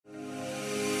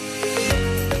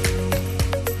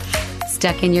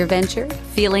Stuck in your venture?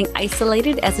 Feeling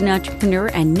isolated as an entrepreneur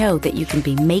and know that you can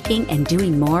be making and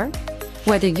doing more?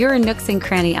 Whether you're a Nooks and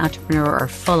Cranny entrepreneur or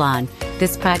full on,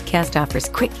 this podcast offers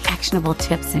quick, actionable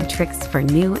tips and tricks for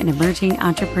new and emerging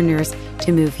entrepreneurs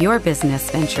to move your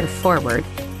business venture forward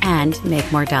and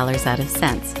make more dollars out of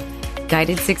cents.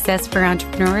 Guided Success for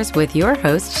Entrepreneurs with your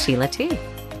host, Sheila T.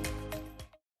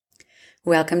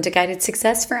 Welcome to Guided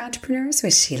Success for Entrepreneurs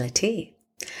with Sheila T.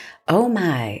 Oh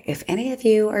my, if any of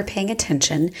you are paying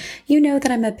attention, you know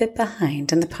that I'm a bit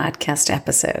behind in the podcast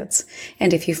episodes.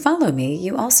 And if you follow me,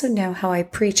 you also know how I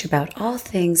preach about all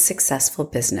things successful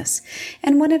business.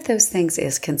 And one of those things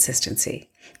is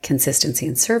consistency. Consistency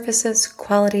in services,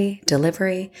 quality,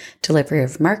 delivery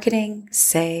of marketing,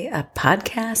 say a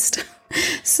podcast.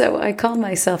 So I call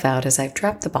myself out as I've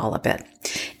dropped the ball a bit.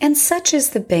 And such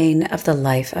is the bane of the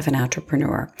life of an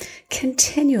entrepreneur,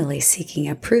 continually seeking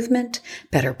improvement,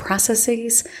 better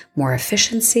processes, more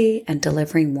efficiency, and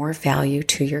delivering more value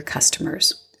to your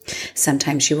customers.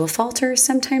 Sometimes you will falter,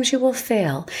 sometimes you will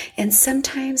fail, and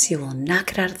sometimes you will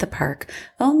knock it out of the park,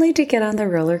 only to get on the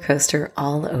roller coaster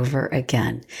all over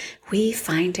again. We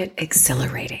find it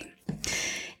exhilarating.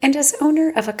 And as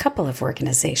owner of a couple of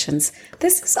organizations,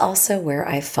 this is also where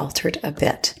I've faltered a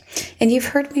bit. And you've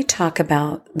heard me talk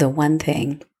about the one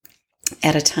thing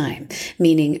at a time,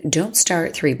 meaning don't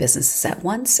start 3 businesses at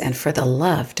once, and for the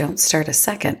love, don't start a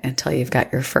second until you've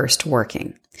got your first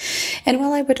working. And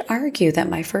while I would argue that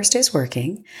my first is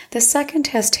working, the second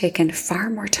has taken far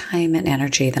more time and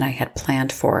energy than I had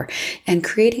planned for, and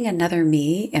creating another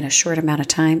me in a short amount of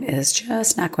time is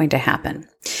just not going to happen.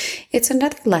 It's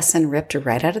another lesson ripped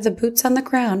right out of the boots on the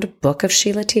ground book of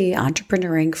Sheila T.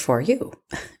 Entrepreneuring for you.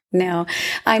 Now,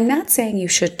 I'm not saying you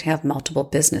shouldn't have multiple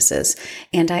businesses,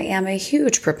 and I am a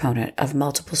huge proponent of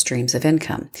multiple streams of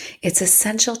income. It's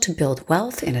essential to build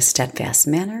wealth in a steadfast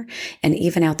manner and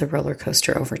even out the roller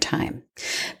coaster over time.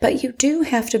 But you do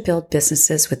have to build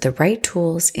businesses with the right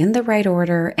tools, in the right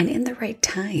order, and in the right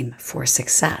time for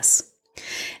success.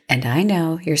 And I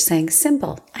know you're saying,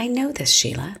 simple, I know this,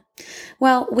 Sheila.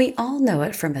 Well, we all know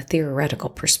it from a theoretical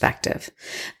perspective.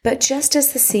 But just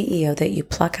as the CEO that you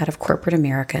pluck out of corporate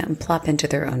America and plop into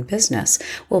their own business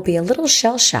will be a little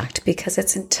shell-shocked because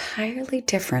it's entirely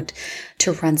different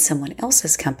to run someone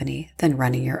else's company than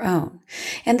running your own.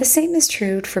 And the same is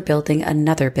true for building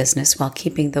another business while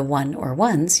keeping the one or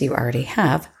ones you already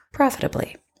have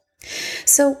profitably.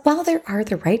 So while there are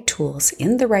the right tools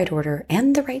in the right order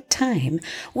and the right time,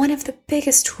 one of the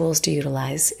biggest tools to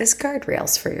utilize is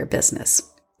guardrails for your business.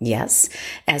 Yes,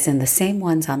 as in the same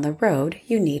ones on the road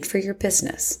you need for your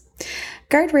business.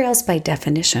 Guardrails, by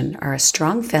definition, are a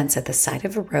strong fence at the side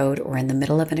of a road or in the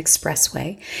middle of an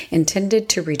expressway intended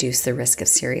to reduce the risk of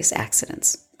serious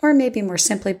accidents. Or maybe more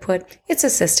simply put, it's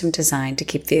a system designed to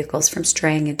keep vehicles from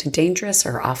straying into dangerous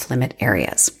or off-limit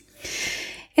areas.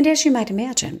 And as you might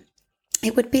imagine,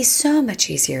 it would be so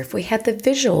much easier if we had the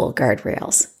visual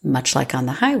guardrails, much like on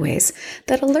the highways,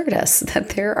 that alert us that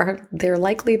they're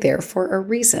likely there for a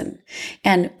reason.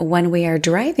 And when we are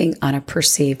driving on a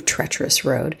perceived treacherous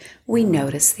road, we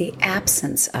notice the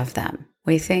absence of them.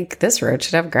 We think this road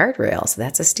should have guardrails.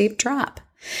 That's a steep drop.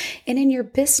 And in your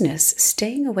business,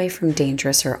 staying away from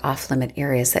dangerous or off-limit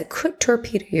areas that could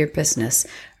torpedo your business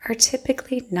are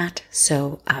typically not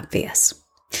so obvious.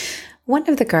 One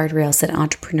of the guardrails that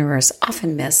entrepreneurs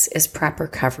often miss is proper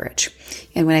coverage.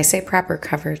 And when I say proper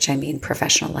coverage, I mean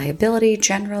professional liability,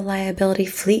 general liability,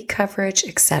 fleet coverage,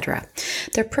 etc.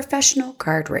 They're professional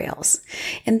guardrails.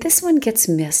 And this one gets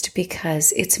missed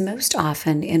because it's most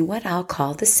often in what I'll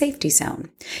call the safety zone.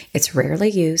 It's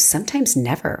rarely used, sometimes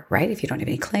never, right? If you don't have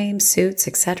any claims, suits,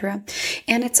 etc.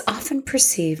 And it's often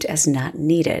perceived as not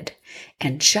needed.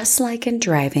 And just like in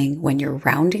driving, when you're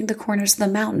rounding the corners of the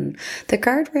mountain, the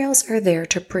guardrails are there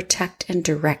to protect and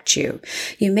direct you.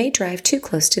 You may drive too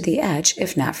close to the edge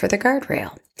if not for the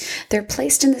guardrail. They're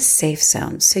placed in the safe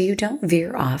zone so you don't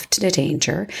veer off to the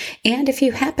danger, and if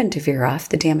you happen to veer off,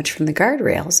 the damage from the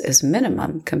guardrails is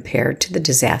minimum compared to the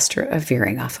disaster of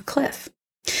veering off a cliff.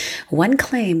 One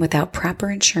claim without proper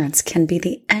insurance can be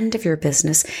the end of your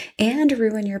business and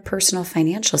ruin your personal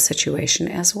financial situation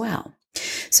as well.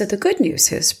 So the good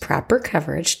news is proper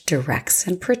coverage directs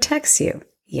and protects you.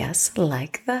 Yes,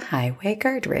 like the highway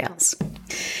guardrails.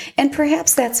 And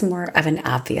perhaps that's more of an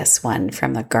obvious one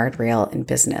from a guardrail in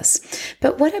business.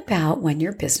 But what about when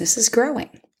your business is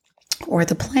growing? Or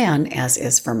the plan, as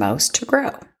is for most, to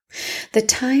grow? The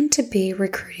time to be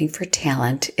recruiting for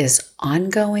talent is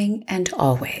ongoing and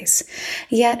always.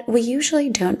 Yet we usually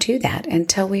don't do that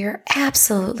until we are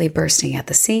absolutely bursting at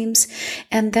the seams,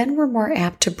 and then we're more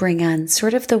apt to bring on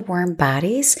sort of the warm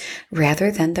bodies rather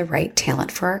than the right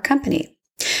talent for our company.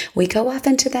 We go off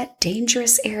into that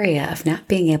dangerous area of not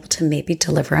being able to maybe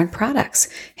deliver on products,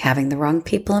 having the wrong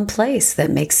people in place that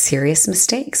make serious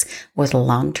mistakes with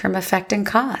long-term effect and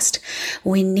cost.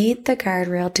 We need the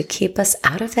guardrail to keep us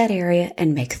out of that area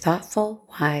and make thoughtful,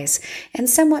 wise, and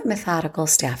somewhat methodical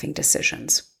staffing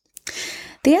decisions.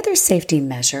 The other safety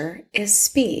measure is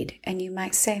speed. And you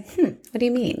might say, what do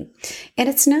you mean? And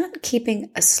it's not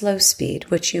keeping a slow speed,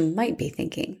 which you might be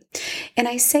thinking. And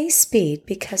I say speed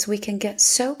because we can get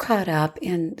so caught up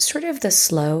in sort of the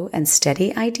slow and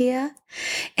steady idea.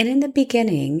 And in the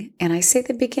beginning, and I say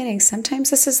the beginning,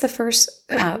 sometimes this is the first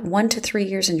 1 to 3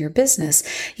 years in your business,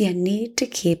 you need to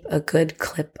keep a good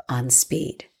clip on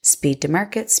speed. Speed to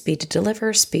market, speed to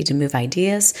deliver, speed to move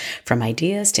ideas, from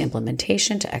ideas to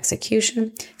implementation to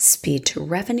execution, speed to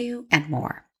revenue, and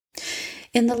more.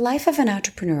 In the life of an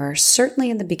entrepreneur,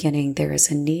 certainly in the beginning, there is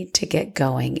a need to get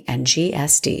going and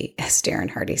GSD, as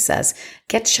Darren Hardy says,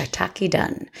 get shiitake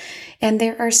done. And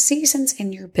there are seasons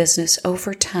in your business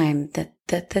over time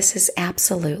that this is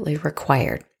absolutely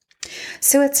required.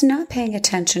 So it's not paying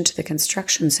attention to the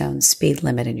construction zone speed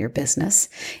limit in your business.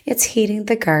 It's heeding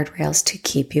the guardrails to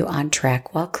keep you on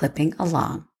track while clipping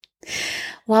along.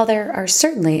 While there are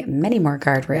certainly many more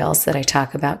guardrails that I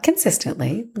talk about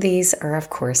consistently, these are of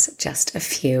course just a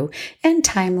few and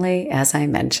timely, as I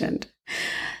mentioned.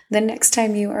 The next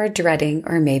time you are dreading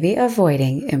or maybe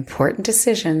avoiding important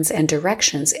decisions and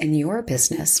directions in your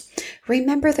business,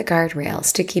 remember the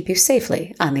guardrails to keep you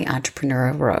safely on the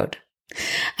entrepreneurial road.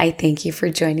 I thank you for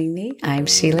joining me. I'm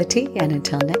Sheila T. And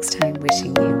until next time,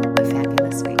 wishing you a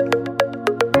fabulous week.